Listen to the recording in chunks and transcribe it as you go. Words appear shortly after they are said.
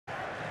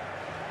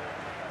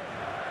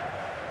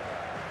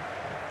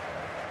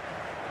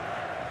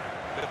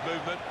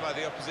movement by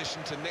the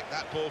opposition to nick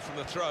that ball from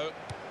the throw.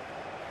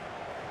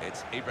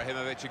 It's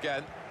Ibrahimovic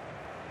again.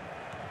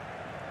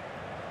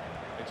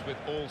 It's with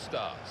all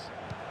stars.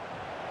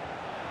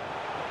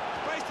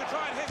 Space to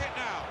try and hit it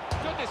now.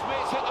 Goodness me,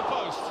 it's hit the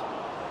post.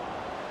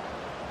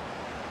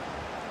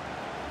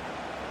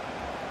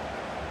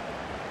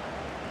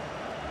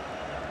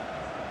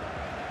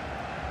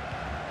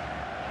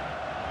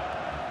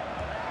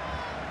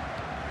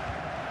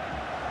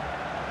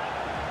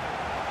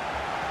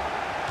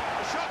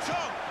 The shot's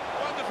on.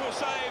 Wonderful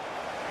save.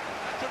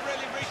 Had to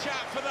really reach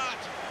out for that.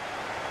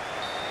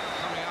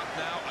 Coming up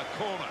now, a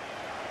corner.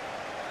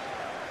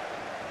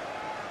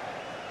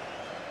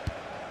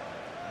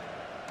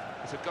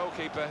 It's a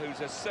goalkeeper who's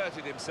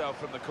asserted himself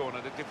from the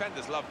corner. The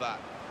defenders love that.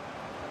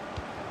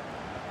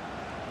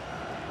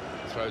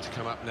 Throw to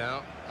come up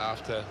now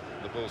after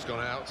the ball's gone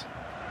out.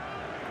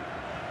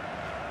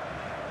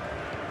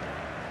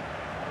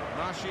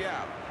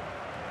 Martial.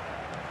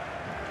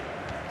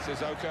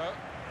 Sissoko.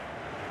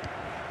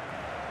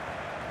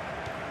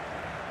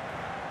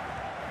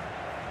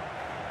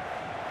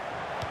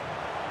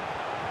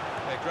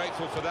 They're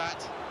grateful for that,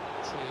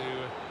 to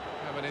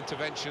have an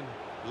intervention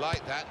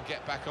like that and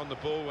get back on the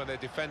ball when they're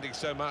defending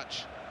so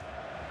much.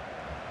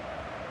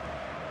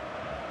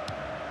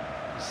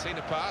 He's seen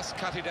a pass,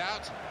 cut it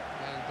out,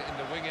 and in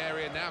the wing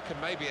area now can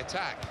maybe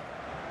attack.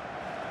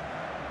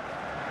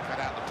 Cut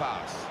out the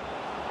pass.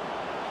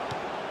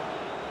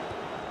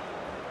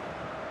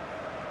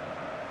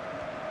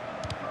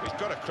 He's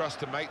got across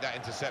to make that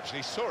interception.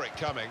 He saw it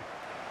coming.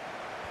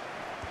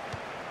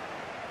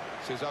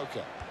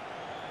 Sissoko.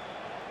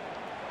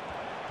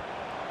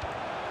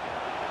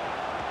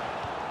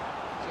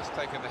 Just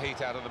taking the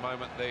heat out of the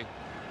moment. The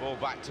ball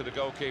back to the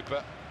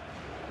goalkeeper.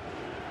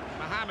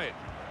 Mohamed.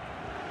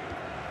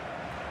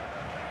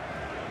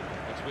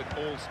 It's with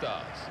all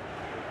stars.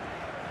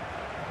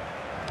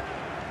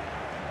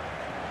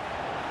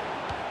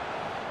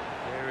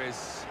 Here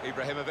is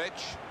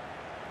Ibrahimovic.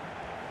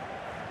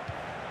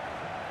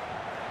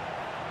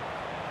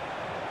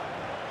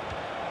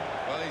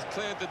 Well, he's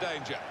cleared the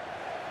danger.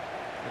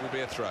 It'll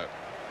be a throw.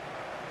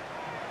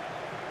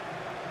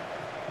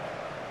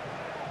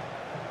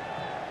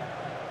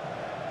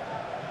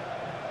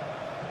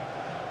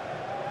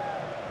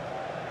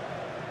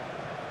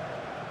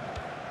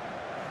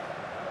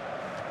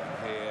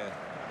 Here,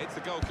 it's the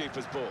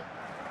goalkeeper's ball.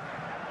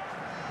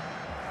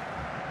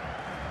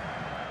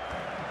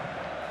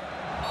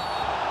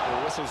 The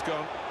whistle's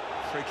gone.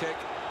 Free kick.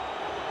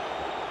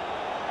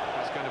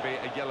 That's going to be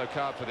a yellow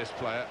card for this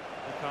player.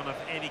 We can't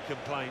have any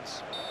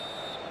complaints.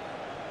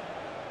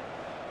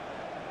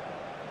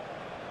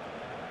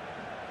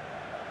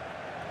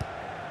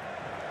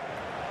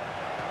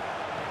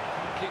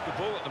 Keep the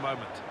ball at the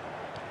moment.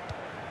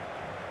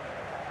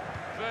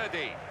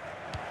 Verdi.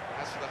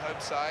 As for the home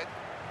side,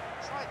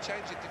 slight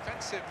change in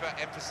defensive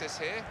emphasis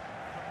here.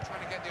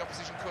 Trying to get the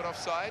opposition caught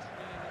offside.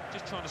 Yeah,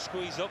 just trying to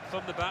squeeze up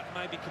from the back,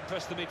 maybe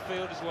compress the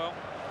midfield as well.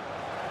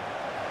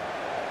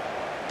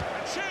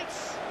 And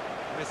shoots!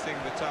 Missing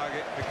the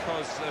target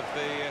because of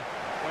the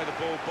way the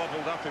ball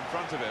bobbled up in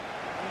front of him.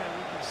 Yeah,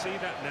 we can see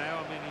that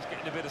now. I mean, he's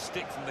getting a bit of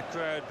stick from the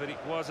crowd, but it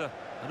was an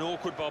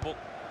awkward bobble.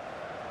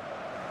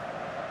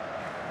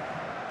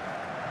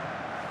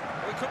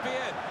 It could be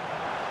in.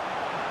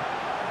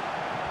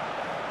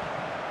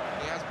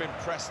 He has been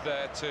pressed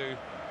there to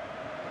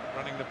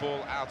running the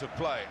ball out of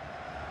play.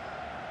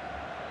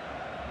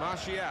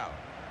 Martial.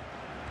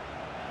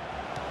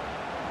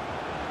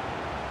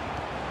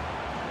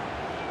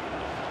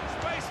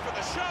 Space for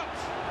the shot.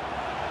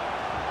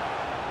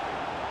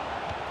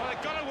 Well,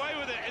 they got away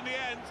with it in the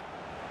end.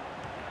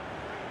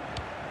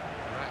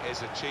 And that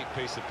is a cheap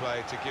piece of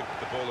play to give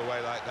the ball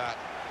away like that.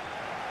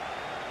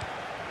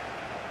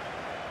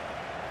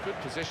 Good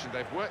position.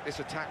 They've worked this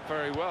attack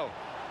very well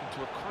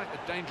into quite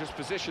a dangerous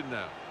position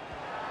now.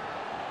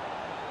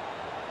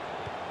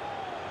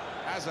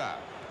 Hazard.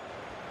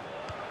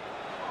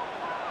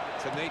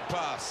 It's a neat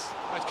pass.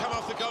 Oh, it's come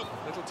off the goal.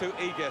 A little too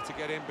eager to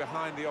get in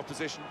behind the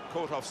opposition,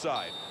 caught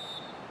offside.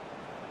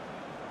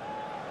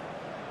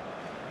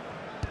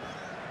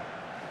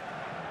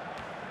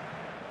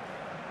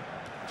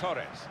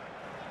 Torres.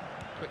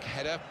 Quick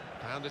header,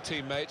 found a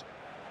teammate.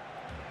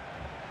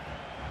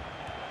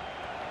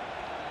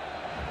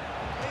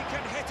 He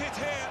can hit it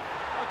here.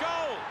 A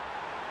goal!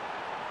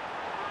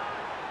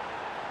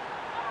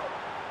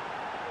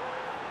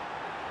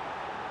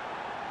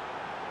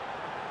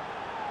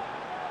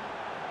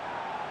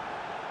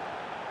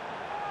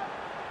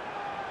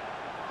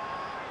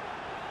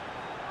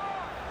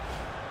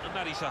 And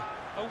that is a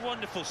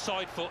wonderful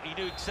side foot. He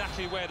knew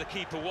exactly where the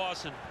keeper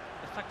was, and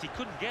the fact he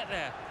couldn't get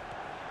there.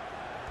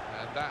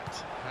 And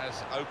that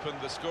has opened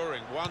the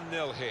scoring.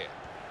 1-0 here.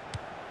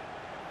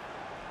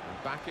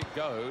 And back it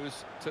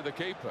goes to the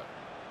keeper.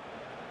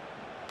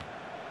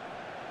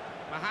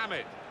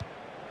 Mohamed.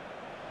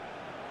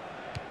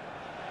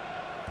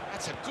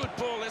 That's a good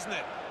ball, isn't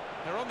it?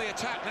 They're on the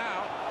attack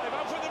now. They've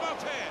opened them up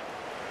here.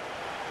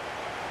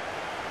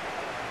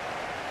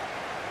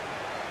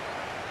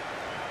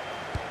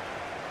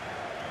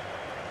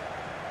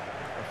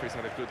 referee's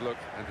had a good look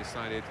and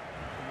decided,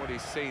 from what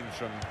he's seen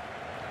from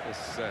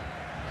this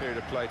period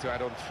of play, to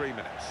add on 3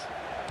 minutes.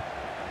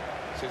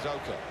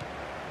 Sissoko.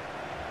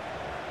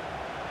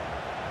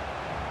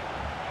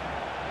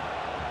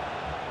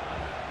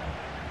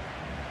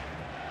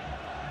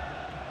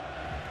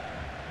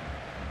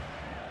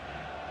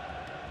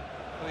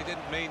 Well, he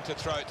didn't mean to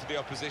throw it to the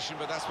opposition,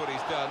 but that's what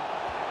he's done.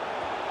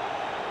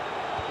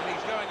 And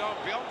he's going on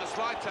beyond the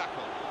slide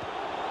tackle.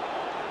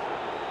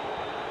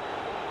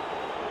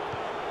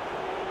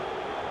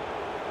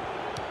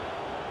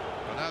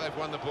 Well, now they've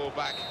won the ball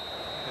back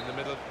in the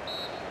middle.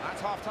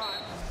 That's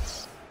half-time.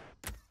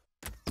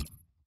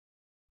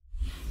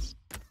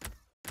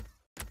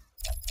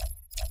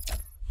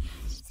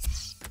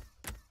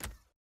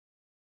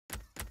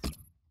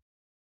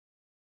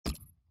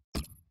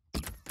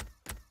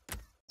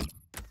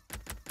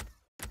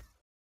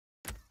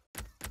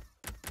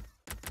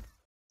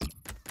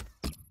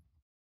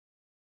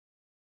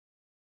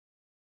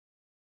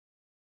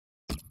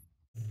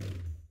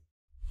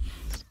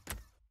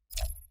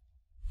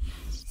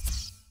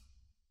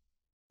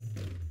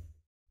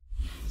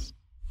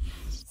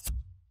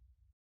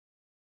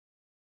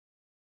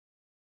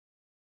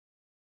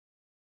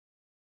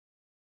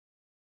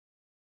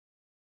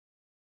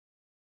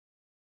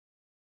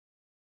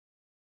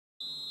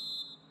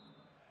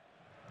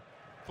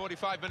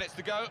 .45 minutes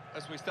to go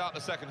as we start the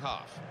second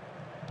half.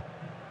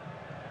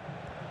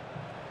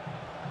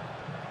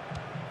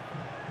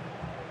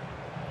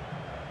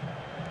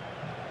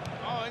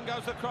 Oh, in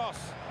goes the cross.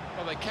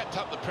 Well, they kept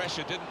up the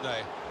pressure, didn't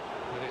they?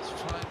 But it's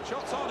fine.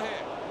 Shots on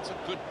here. It's a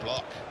good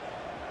block.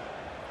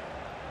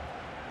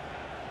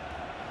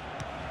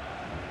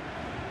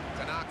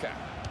 Tanaka.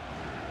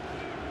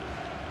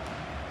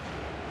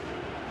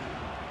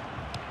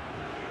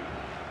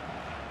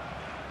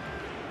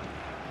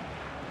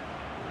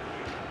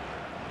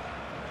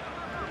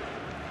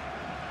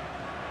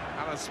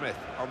 Alan Smith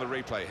on the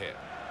replay here.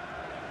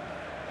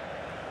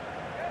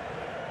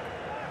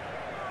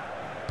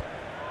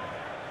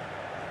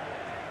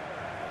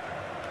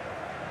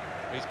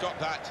 He's got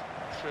that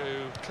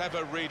through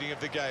clever reading of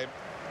the game,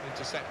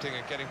 intercepting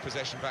and getting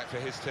possession back for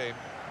his team.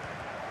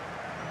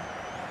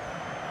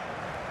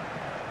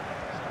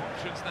 Some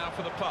options now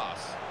for the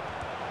pass.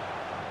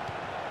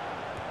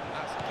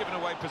 That's given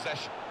away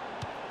possession.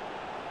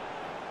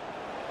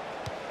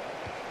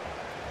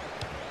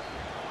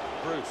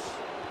 Bruce.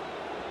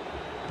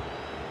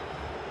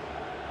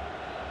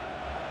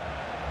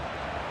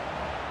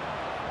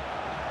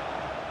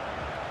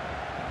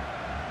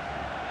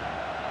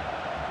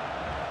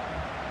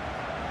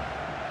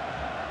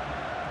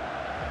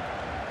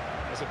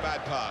 A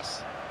bad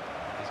pass.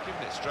 He's given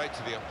it straight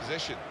to the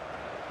opposition.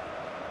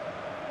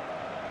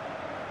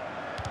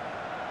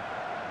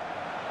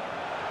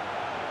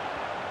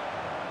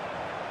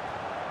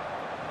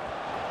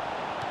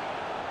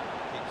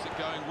 Keeps it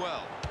going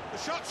well. The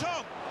shot's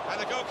on, and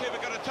the goalkeeper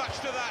got a touch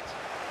to that.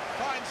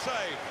 Fine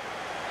save.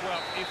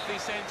 Well, if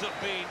this ends up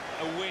being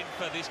a win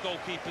for this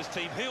goalkeeper's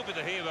team, he'll be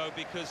the hero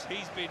because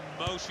he's been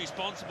most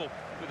responsible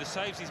with the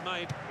saves he's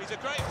made. He's a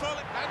great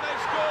volley, and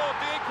they've scored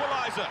the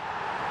equaliser.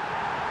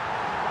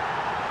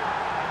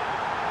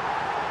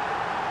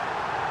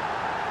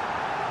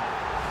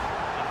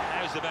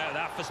 About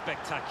that for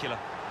spectacular.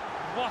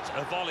 What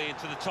a volley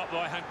into the top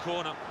right-hand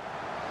corner.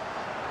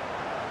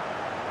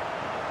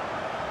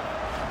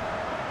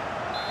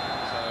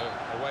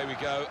 So away we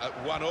go at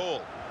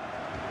 1-1.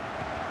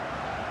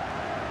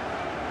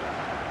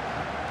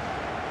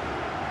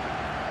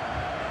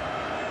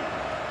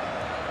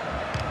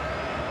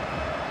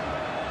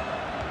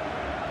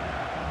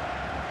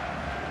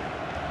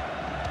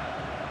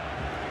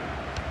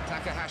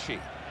 Takahashi.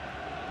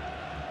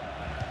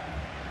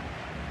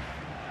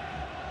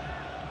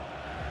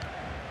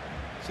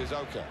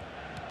 Sissoko.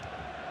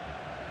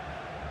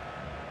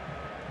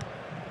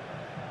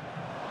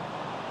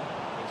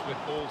 It's with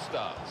all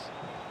stars.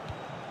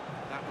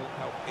 That will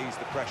help ease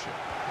the pressure.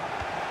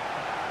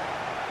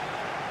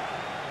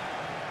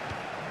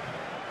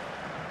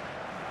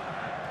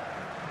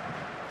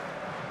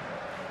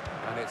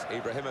 And it's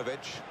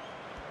Ibrahimovic.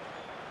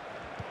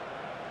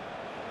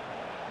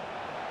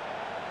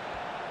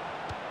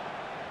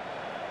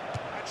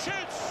 And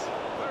shoots!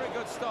 Very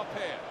good stop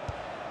here.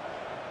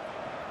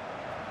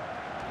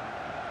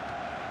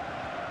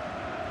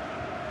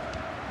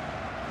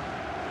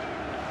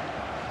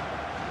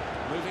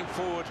 Moving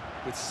forward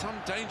with some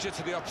danger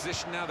to the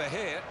opposition now they're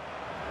here.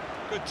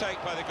 Good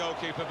take by the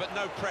goalkeeper, but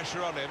no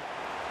pressure on him.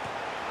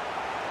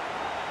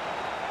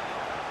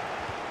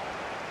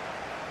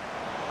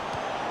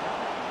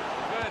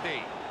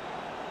 Verdi.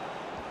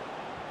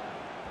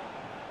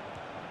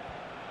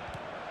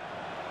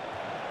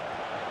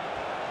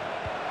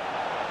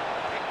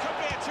 It could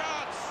be a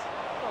chance.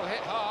 Well, hit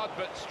hard,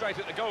 but straight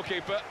at the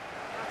goalkeeper.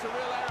 That's a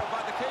real error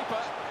by the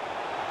keeper.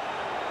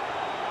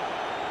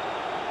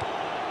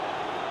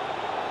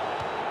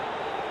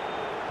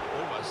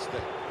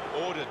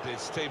 Ordered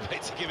his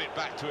teammate to give it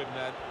back to him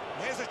then.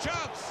 Here's a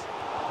chance!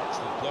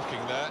 Excellent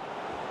blocking there.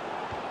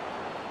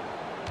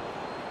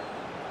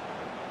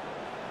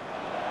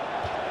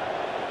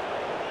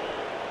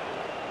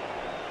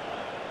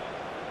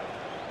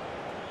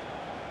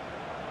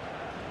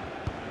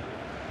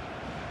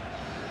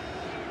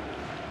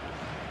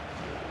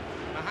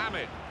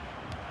 Mohamed.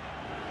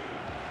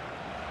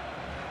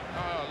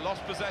 Oh,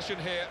 lost possession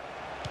here.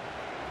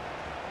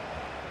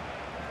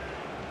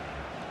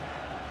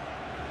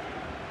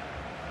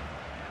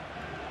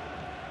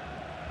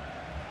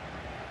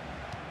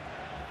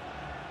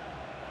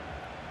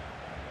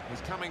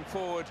 He's coming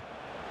forward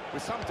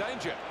with some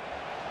danger.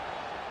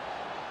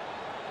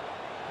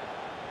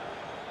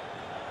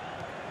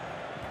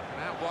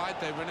 And out wide,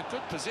 they were in a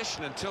good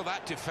position until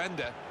that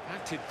defender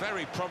acted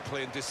very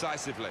promptly and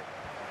decisively.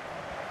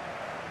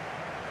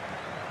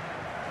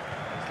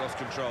 He's lost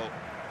control.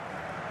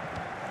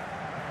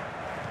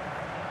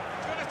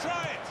 He's going to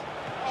try it!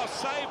 Oh,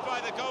 saved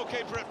by the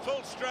goalkeeper at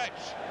full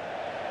stretch.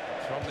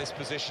 From this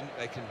position,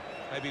 they can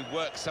maybe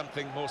work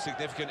something more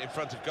significant in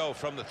front of goal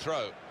from the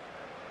throw.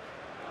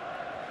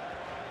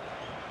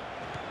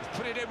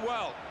 Put it in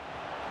well.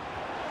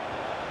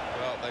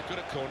 Well, they're good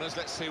at corners.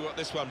 Let's see what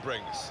this one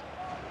brings.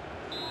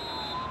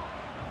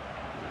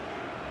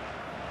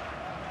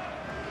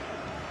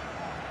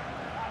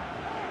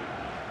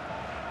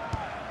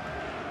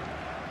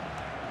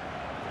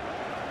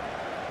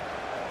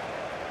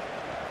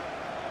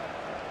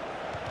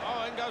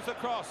 Oh, in goes the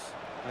cross.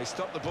 They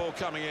stop the ball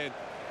coming in.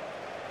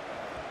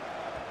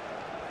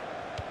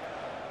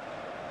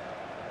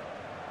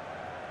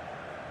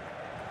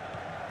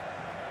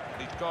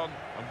 He's gone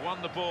and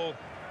won the ball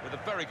with a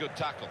very good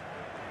tackle.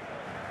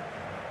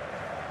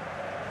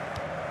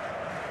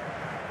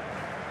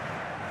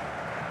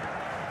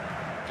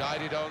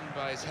 Guided on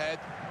by his head,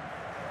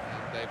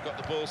 and they've got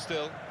the ball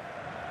still.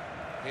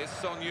 Here's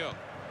Son Young.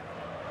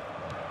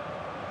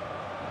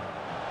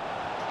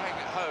 Playing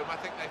at home, I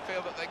think they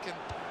feel that they can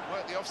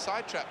work the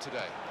offside trap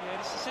today. Yeah,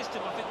 it's a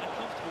system I think they're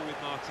comfortable with,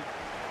 Martin.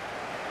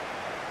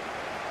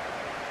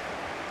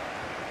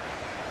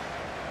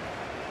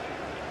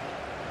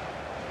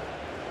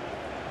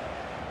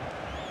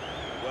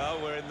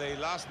 Well, we're in the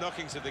last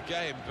knockings of the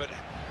game, but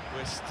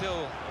we're still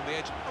on the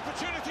edge.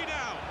 Opportunity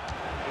now!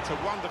 It's a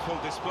wonderful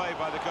display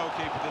by the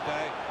goalkeeper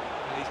today,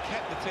 and he's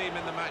kept the team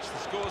in the match. The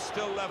score's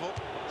still level.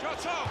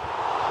 Shots off!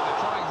 They're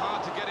trying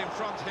hard to get in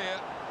front here.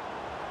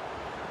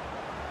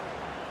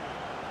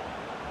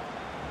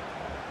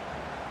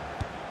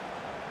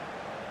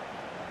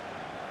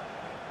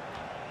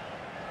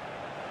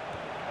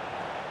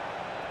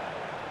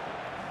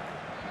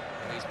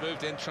 And he's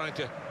moved in trying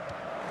to...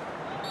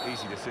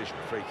 Easy decision,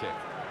 free kick.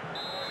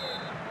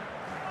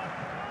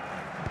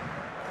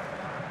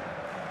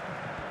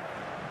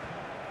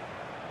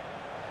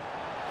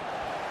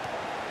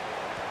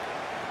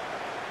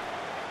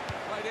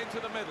 Played into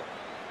the middle.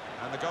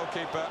 And the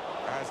goalkeeper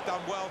has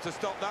done well to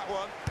stop that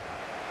one.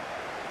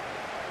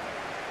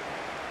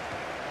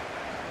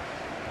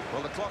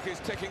 Well, the clock is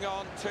ticking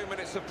on, 2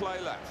 minutes of play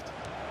left.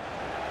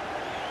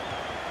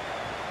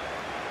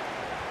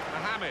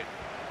 Mohamed.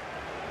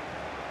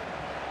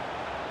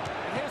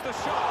 And here's the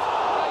shot.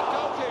 Great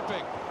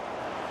goalkeeping.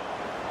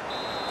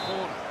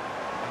 Corner.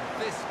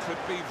 And this could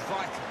be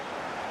vital.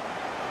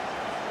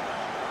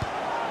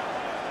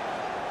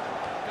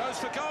 Goes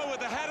for goal with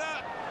the header.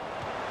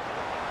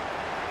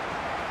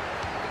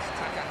 It's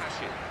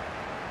Takahashi.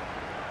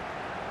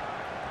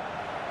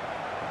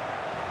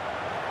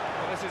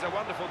 Well, this is a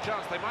wonderful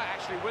chance. They might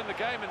actually win the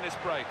game in this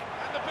break.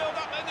 And the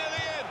build-up, they're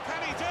nearly in.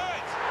 Can he do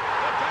it?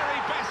 The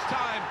very best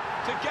time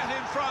to get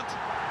in front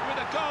with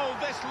a goal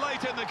this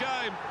late in the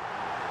game.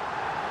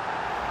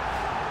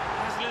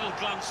 There's a little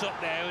glance up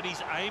there, and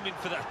he's aiming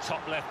for that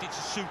top left. It's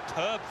a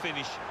superb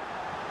finish.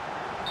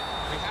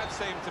 We had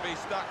seemed to be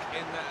stuck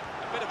in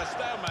a bit of a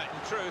stalemate,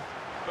 in truth,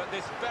 but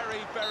this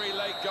very, very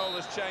late goal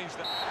has changed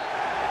that.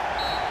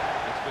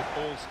 It's with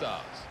all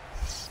stars.